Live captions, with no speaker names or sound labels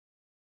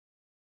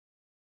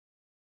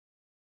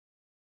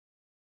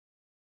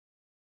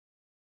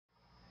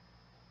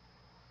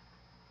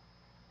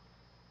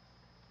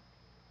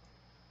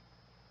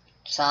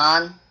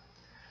Son?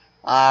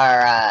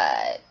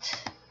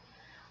 Alright.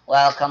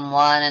 Welcome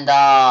one and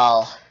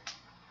all.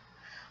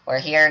 We're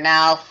here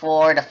now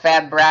for the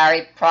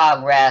February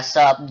Progress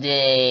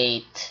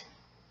update.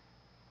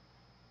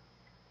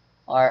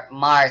 Or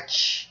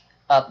March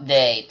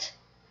update.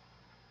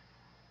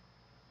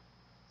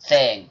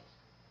 Thing.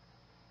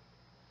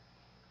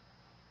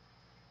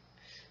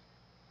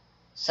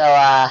 So,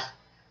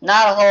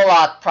 not a whole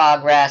lot of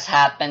progress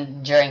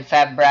happened during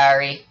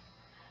February.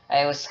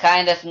 I was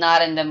kind of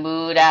not in the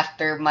mood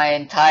after my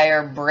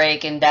entire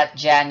break in that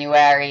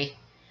January.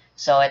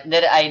 So I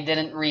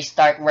didn't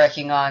restart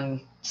working on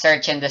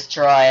Search and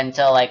Destroy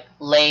until like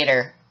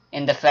later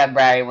in the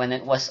February when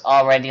it was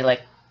already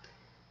like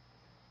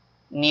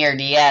near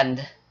the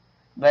end.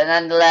 But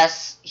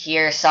nonetheless,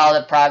 here's all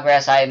the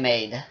progress I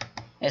made.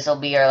 This will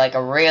be like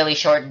a really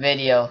short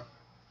video.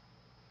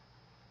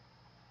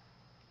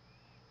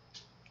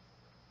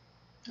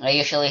 I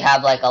usually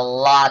have like a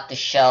lot to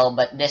show,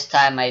 but this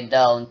time I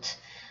don't.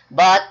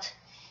 But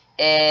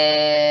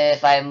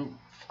if I'm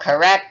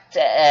correct,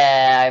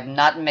 I'm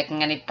not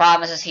making any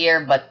promises here,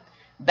 but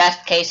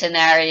best case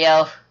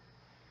scenario,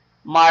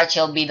 March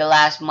will be the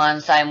last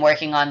month I'm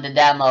working on the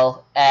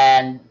demo,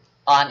 and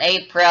on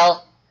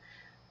April,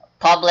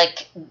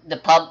 the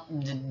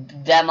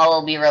demo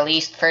will be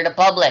released for the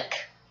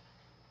public.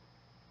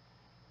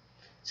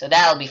 So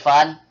that'll be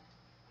fun.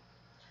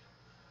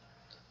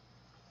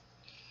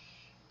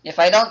 If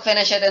I don't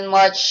finish it in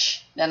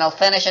March, then I'll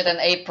finish it in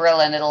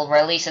April and it'll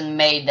release in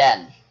May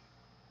then.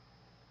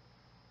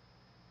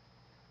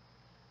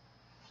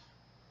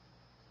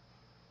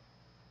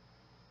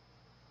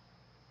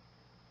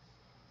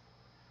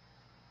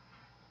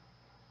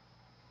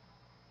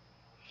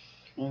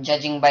 And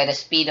judging by the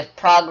speed of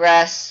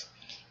progress,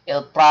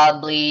 it'll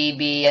probably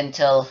be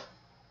until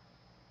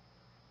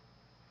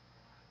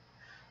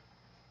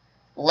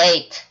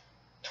late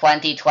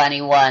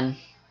 2021.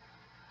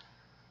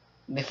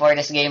 Before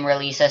this game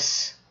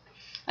releases.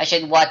 I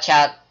should watch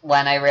out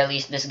when I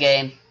release this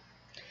game.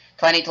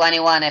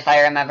 2021, if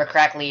I remember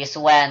correctly, is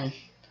when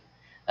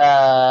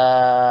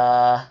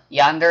Yandere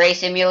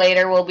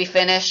Simulator will be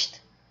finished.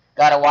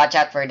 Gotta watch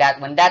out for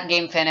that. When that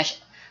game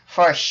finished,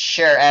 for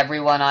sure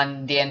everyone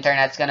on the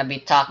internet's gonna be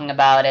talking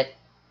about it.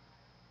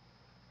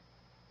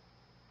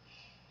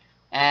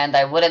 And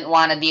I wouldn't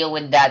want to deal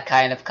with that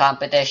kind of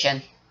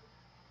competition.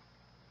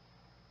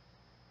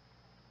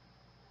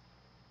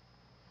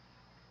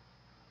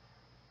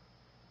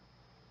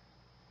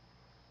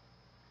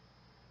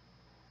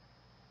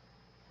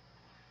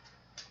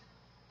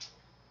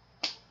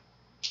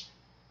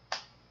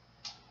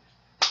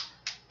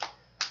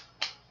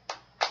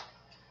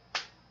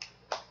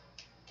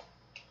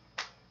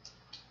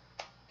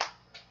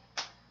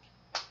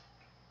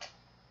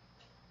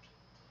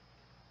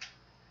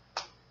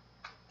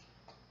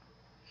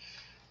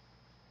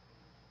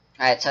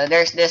 Alright, so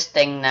there's this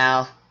thing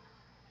now.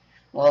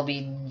 We'll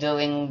be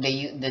doing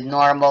the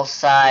normal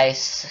size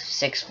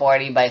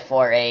 640 by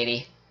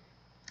 480.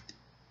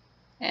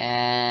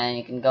 And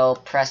you can go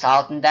press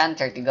Alt and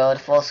Enter to go to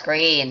full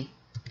screen.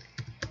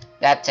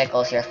 That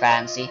tickles your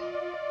fancy.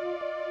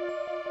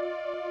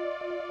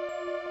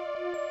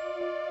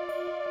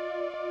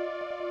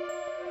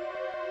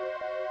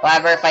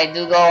 However, if I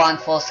do go on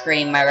full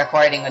screen, my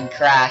recording would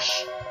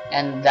crash.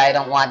 And I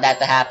don't want that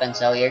to happen,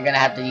 so you're gonna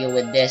have to deal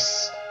with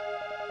this.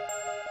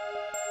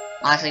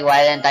 Honestly,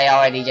 why didn't I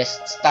already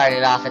just start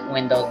it off at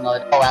Windows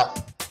mode? Oh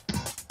well.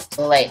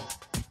 Too late.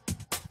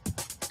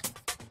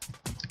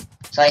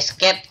 So I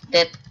skipped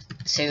it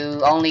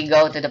to only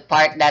go to the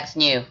part that's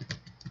new.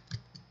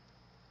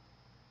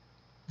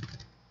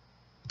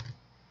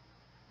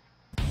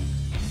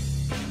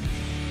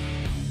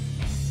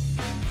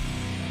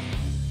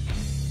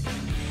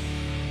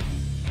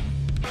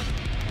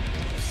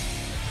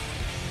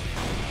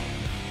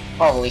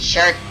 Holy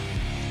shirt.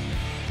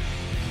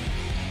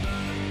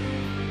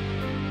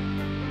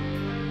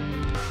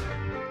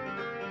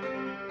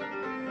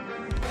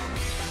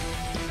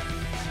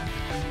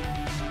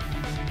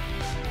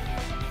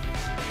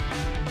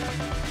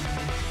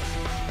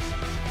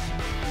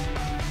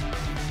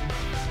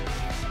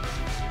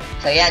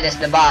 So yeah, this is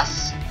the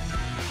boss.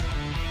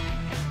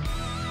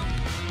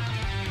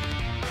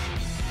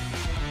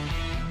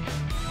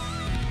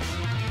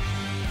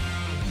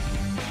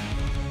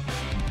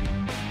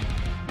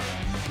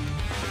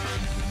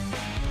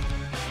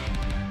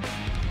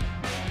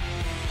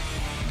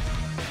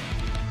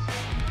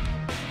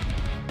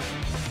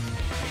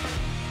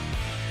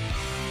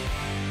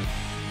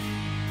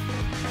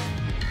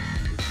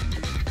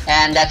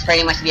 And that's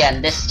pretty much the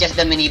end. This is just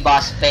the mini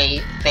boss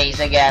phase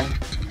again.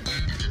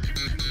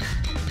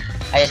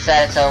 I just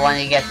said it so when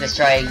he gets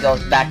destroyed, it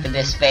goes back to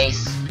this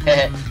phase.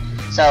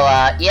 So,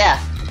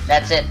 yeah,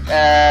 that's it.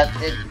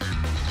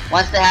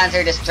 Once the hands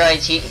are destroyed,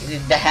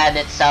 the head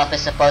itself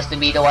is supposed to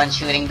be the one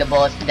shooting the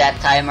bullets that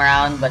time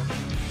around, but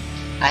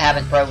I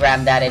haven't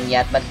programmed that in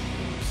yet. But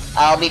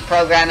I'll be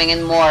programming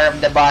in more of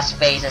the boss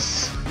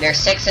phases. There's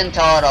 6 in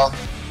total,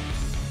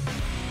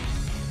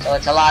 so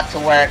it's a lot to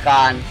work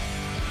on.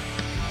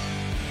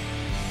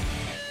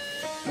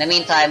 In the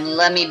meantime,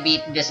 let me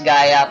beat this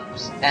guy up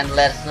and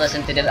let's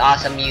listen to the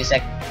awesome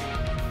music.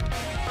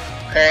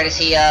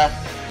 Courtesy of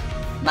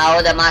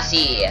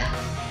Maodamasi.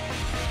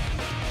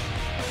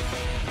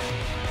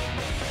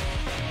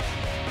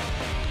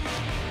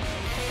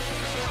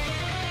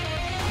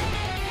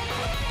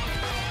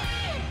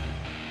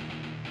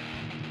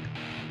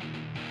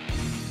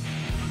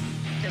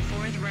 The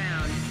fourth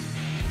round.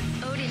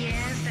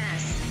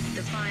 ODFS,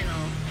 the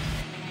final.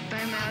 By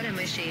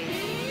Maodamashi.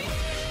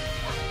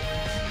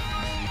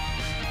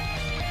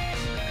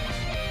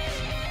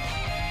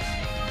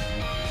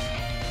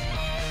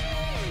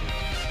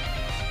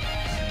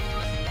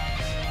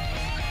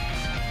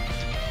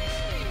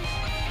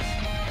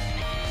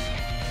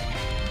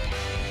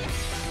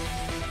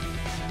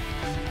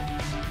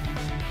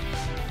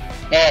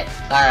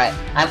 Alright.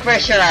 I'm pretty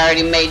sure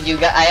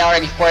I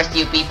already forced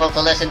you people to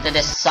listen to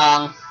this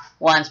song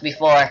once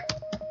before.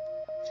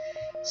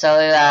 So,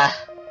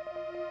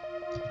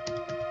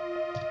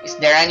 is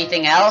there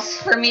anything else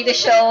for me to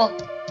show?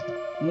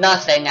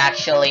 Nothing,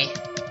 actually.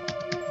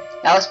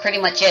 That was pretty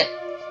much it.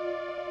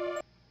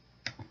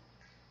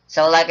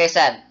 So, like I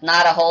said,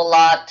 not a whole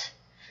lot.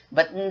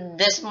 But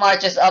this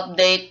March's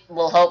update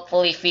will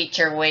hopefully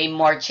feature way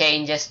more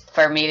changes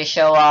for me to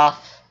show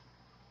off.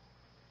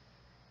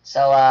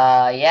 So,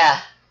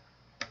 yeah.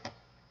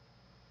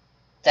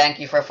 Thank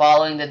you for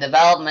following the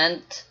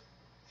development.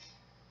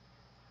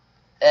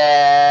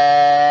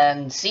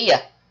 And see ya.